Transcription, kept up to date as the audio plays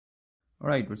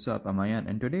Alright, what's up? I'm Ayan,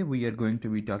 and today we are going to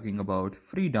be talking about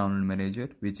Free Download Manager,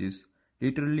 which is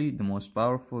literally the most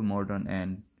powerful, modern,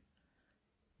 and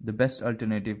the best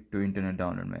alternative to Internet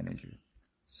Download Manager.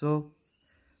 So,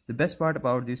 the best part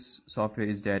about this software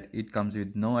is that it comes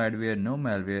with no adware, no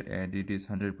malware, and it is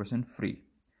 100% free.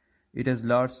 It has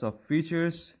lots of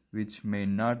features which may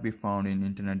not be found in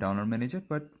Internet Download Manager,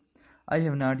 but I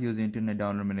have not used Internet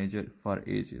Download Manager for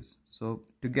ages. So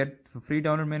to get the free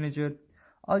download manager,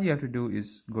 all you have to do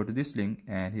is go to this link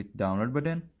and hit download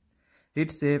button,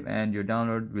 hit save, and your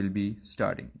download will be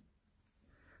starting.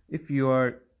 If you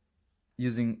are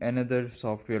using another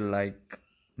software like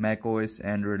macOS,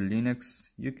 Android, Linux,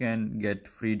 you can get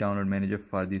free download manager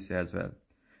for this as well.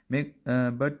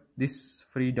 But this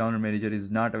free download manager is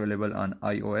not available on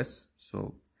iOS,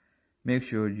 so make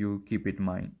sure you keep it in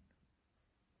mind.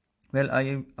 Well,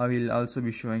 I will also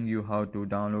be showing you how to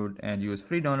download and use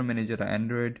free download manager on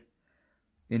Android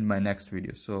in my next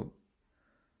video. So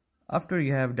after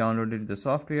you have downloaded the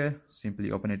software,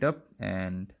 simply open it up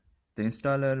and the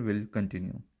installer will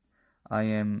continue. I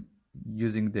am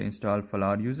using the install for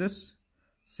all users.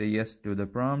 Say yes to the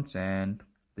prompts and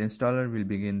the installer will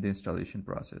begin the installation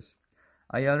process.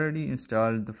 I already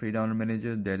installed the free download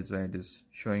manager, that is why it is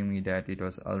showing me that it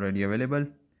was already available,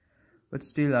 but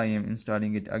still I am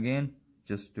installing it again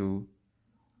just to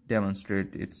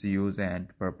demonstrate its use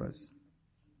and purpose.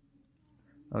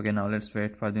 Okay, now let's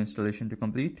wait for the installation to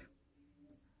complete.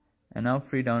 And now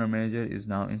free download manager is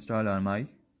now installed on my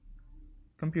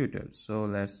computer. So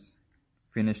let's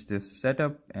finish this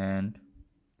setup and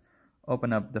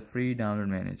open up the free download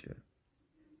manager.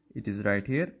 It is right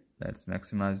here. Let's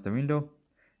maximize the window.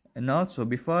 And also,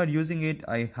 before using it,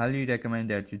 I highly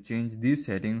recommend that you change these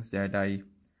settings that I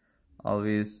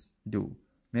always do.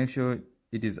 Make sure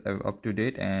it is up to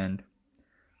date and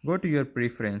go to your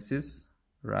preferences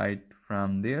right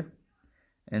from there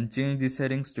and change the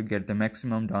settings to get the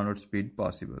maximum download speed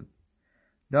possible.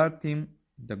 Dark theme,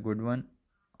 the good one.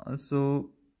 Also,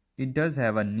 it does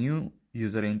have a new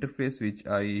user interface which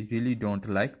I really don't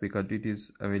like because it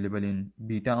is available in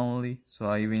beta only, so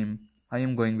I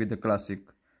am going with the classic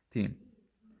theme.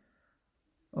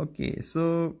 Okay,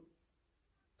 so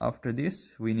after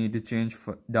this we need to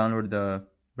download the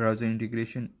browser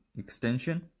integration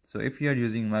extension. So if you are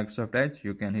using Microsoft Edge,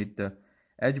 you can hit the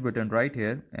Edge button right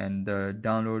here and the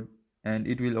download, and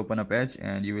it will open up Edge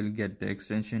and you will get the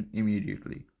extension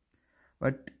immediately.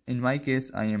 But in my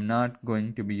case, I am not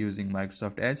going to be using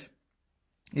Microsoft Edge.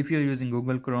 If you're using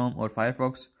Google Chrome or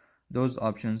Firefox, those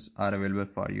options are available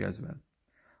for you as well.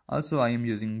 Also, I am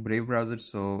using Brave browser,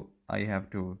 so I have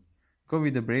to go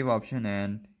with the Brave option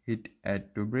and hit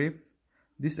add to Brave.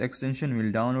 This extension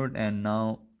will download, and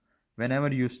now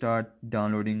whenever you start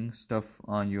downloading stuff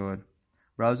on your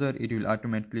browser, it will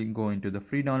automatically go into the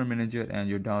free download manager and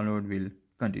your download will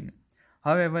continue.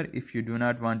 However, if you do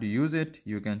not want to use it,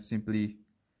 you can simply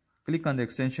click on the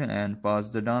extension and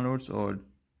pause the downloads, or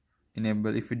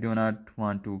enable if you do not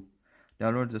want to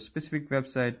download the specific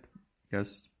website,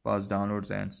 just pause downloads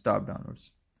and stop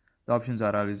downloads. The options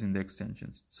are always in the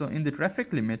extensions. So in the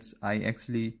traffic limits, I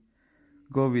actually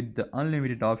go with the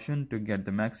unlimited option to get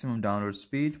the maximum download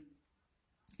speed.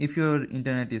 If your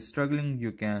internet is struggling,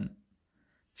 you can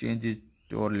change it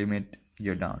or limit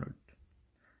your download.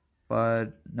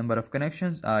 For number of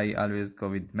connections, I always go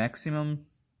with maximum.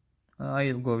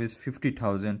 I'll go with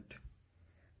 50,000.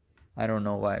 I don't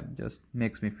know why, it just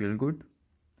makes me feel good.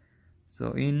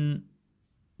 So in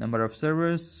number of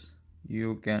servers,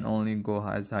 you can only go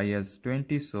as high as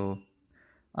 20, so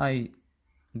I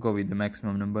go with the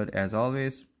maximum number as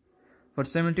always. For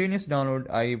simultaneous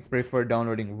download, I prefer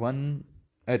downloading one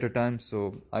at a time,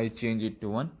 so I change it to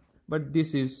one, but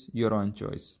this is your own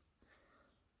choice.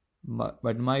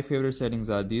 But my favorite settings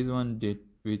are these one,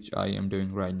 which I am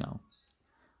doing right now.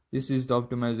 This is the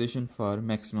optimization for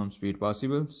maximum speed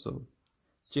possible, so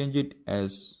change it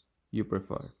as you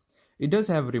prefer. It does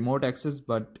have remote access,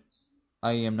 but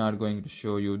I am not going to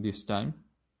show you this time.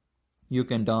 You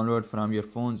can download from your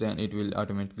phones and it will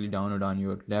automatically download on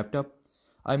your laptop.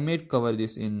 I may cover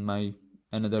this in my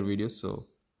another video, so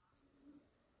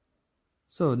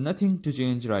nothing to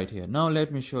change right here. Now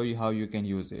let me show you how you can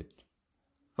use it.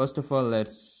 First of all,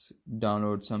 let's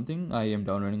download something. I am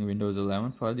downloading Windows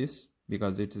 11 for this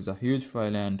because it is a huge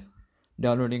file and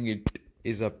downloading it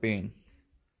is a pain.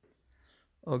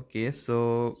 Okay,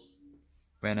 so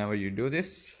whenever you do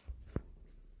this,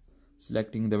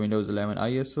 selecting the Windows 11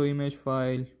 ISO image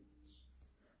file,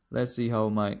 let's see how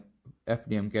my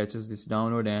FDM catches this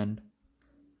download, and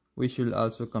we should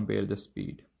also compare the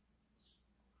speed.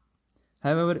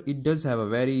 However, it does have a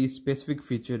very specific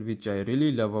feature which I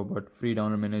really love about Free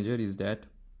Download Manager, is that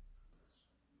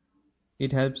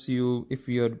it helps you if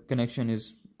your connection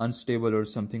is unstable or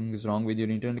something is wrong with your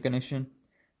internet connection.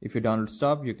 If your download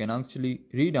stops, you can actually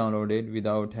re-download it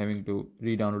without having to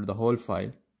re-download the whole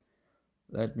file.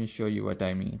 Let me show you what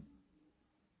I mean.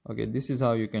 Okay, this is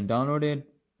how you can download it.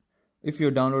 If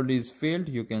your download is failed,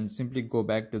 you can simply go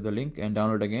back to the link and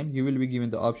download again. You will be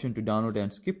given the option to download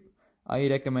and skip. I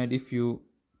recommend if you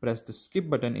press the skip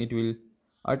button, it will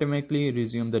automatically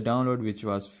resume the download which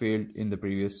was failed in the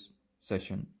previous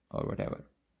session or whatever.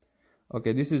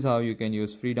 Okay, this is how you can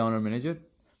use Free Download Manager.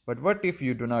 But what if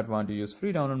you do not want to use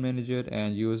Free Download Manager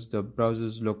and use the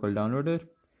browser's local downloader?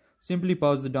 Simply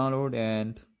pause the download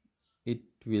and it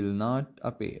will not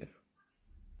appear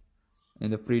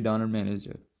in the Free Download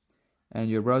Manager, and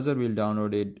your browser will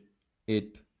download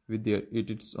it with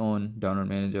its own download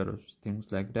manager or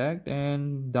things like that,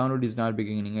 and download is not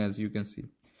beginning. As you can see,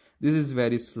 this is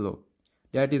very slow.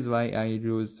 That is why I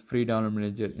use Free Download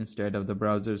Manager instead of the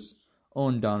browser's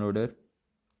own downloader.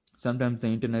 Sometimes the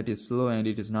internet is slow and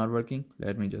it is not working.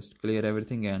 Let me just clear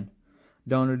everything and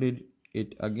download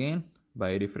it again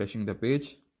by refreshing the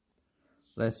page.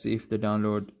 Let's see if the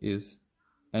download is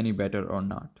any better or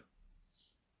not.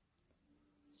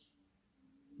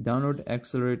 Download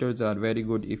accelerators are very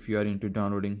good if you are into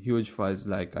downloading huge files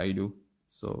like I do.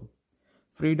 So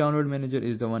Free Download Manager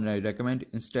is the one I recommend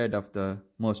instead of the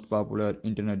most popular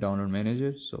Internet Download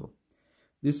Manager. So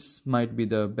this might be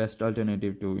the best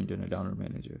alternative to Internet Download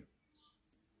Manager.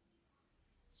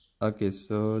 Okay,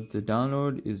 so the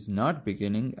download is not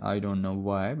beginning. I don't know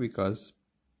why, because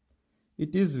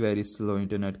it is very slow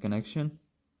internet connection.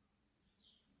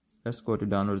 Let's go to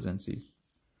downloads and see.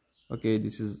 Okay,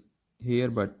 this is here,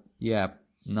 but yeah,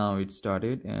 now it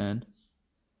started, and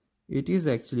it is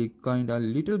actually kind of a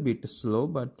little bit slow,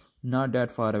 but not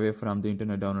that far away from the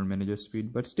Internet Download Manager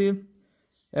speed. But still,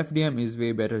 FDM is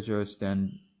way better choice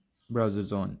than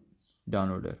browser's own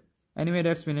downloader. Anyway,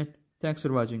 that's been it. Thanks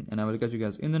for watching, and I will catch you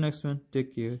guys in the next one.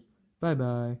 Take care. Bye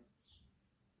bye.